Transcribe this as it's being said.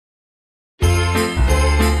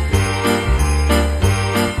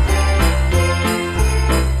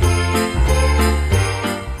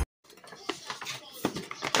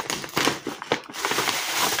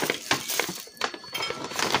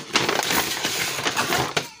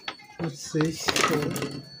What's this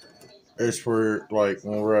for? It's for, like,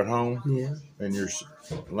 when we're at home Yeah. and you're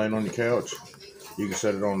laying on the couch, you can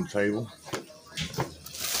set it on the table.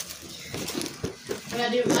 What I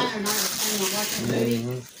do with mine or not, depending on watching a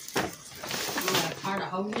movie. I'm tired of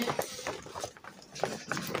holding it.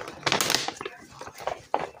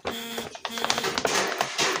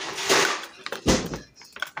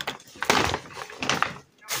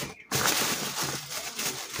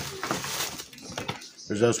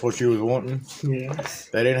 Is that what you was wanting? Yes.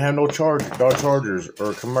 They didn't have no Chargers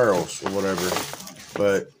or Camaros or whatever,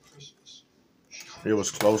 but it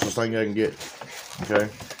was the closest thing I can get. Okay.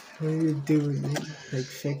 What do you do with it? Like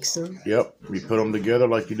fix them? Yep. You put them together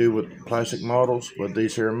like you do with plastic models, but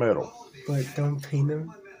these here are metal. But don't paint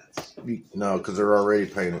them? No, because they're already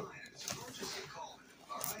painted.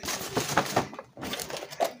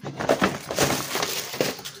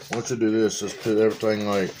 Once you do this, just put everything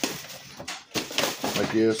like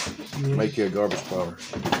this. Yeah. Make you a garbage pile.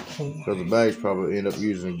 Because the bags probably end up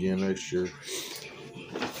using again next year.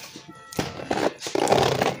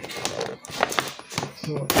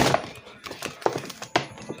 What?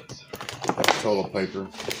 Toilet paper.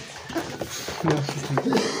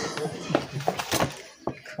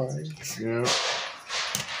 Cards. Yeah.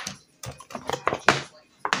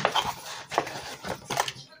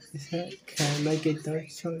 Is that, can I get that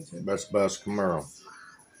Charger? That's the best Camaro.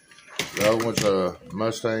 The other one's a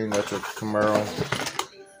Mustang. That's a Camaro.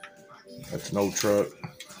 That's no truck.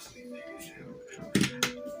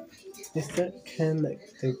 Is that can like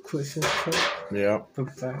the Christmas truck? Yeah. The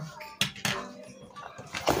back?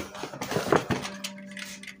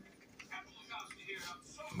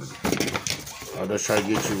 I'll just try to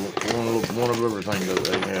get you one of everything that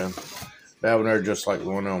they have. That one there just like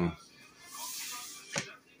one of them.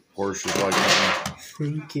 Porsches like that.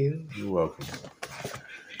 Thank you. You're welcome.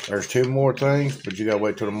 There's two more things, but you gotta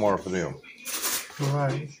wait till tomorrow for them.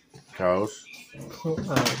 Why? Cause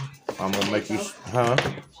I'm gonna make you,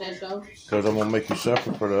 Because I'm gonna make you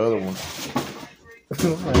suffer for the other one.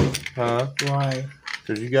 Why? Huh? Why?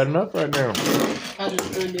 Because you got enough right now. I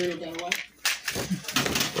just gonna do it that way.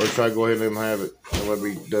 Or try to go ahead and let them have it. And let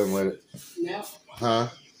me be done with it. No. Huh?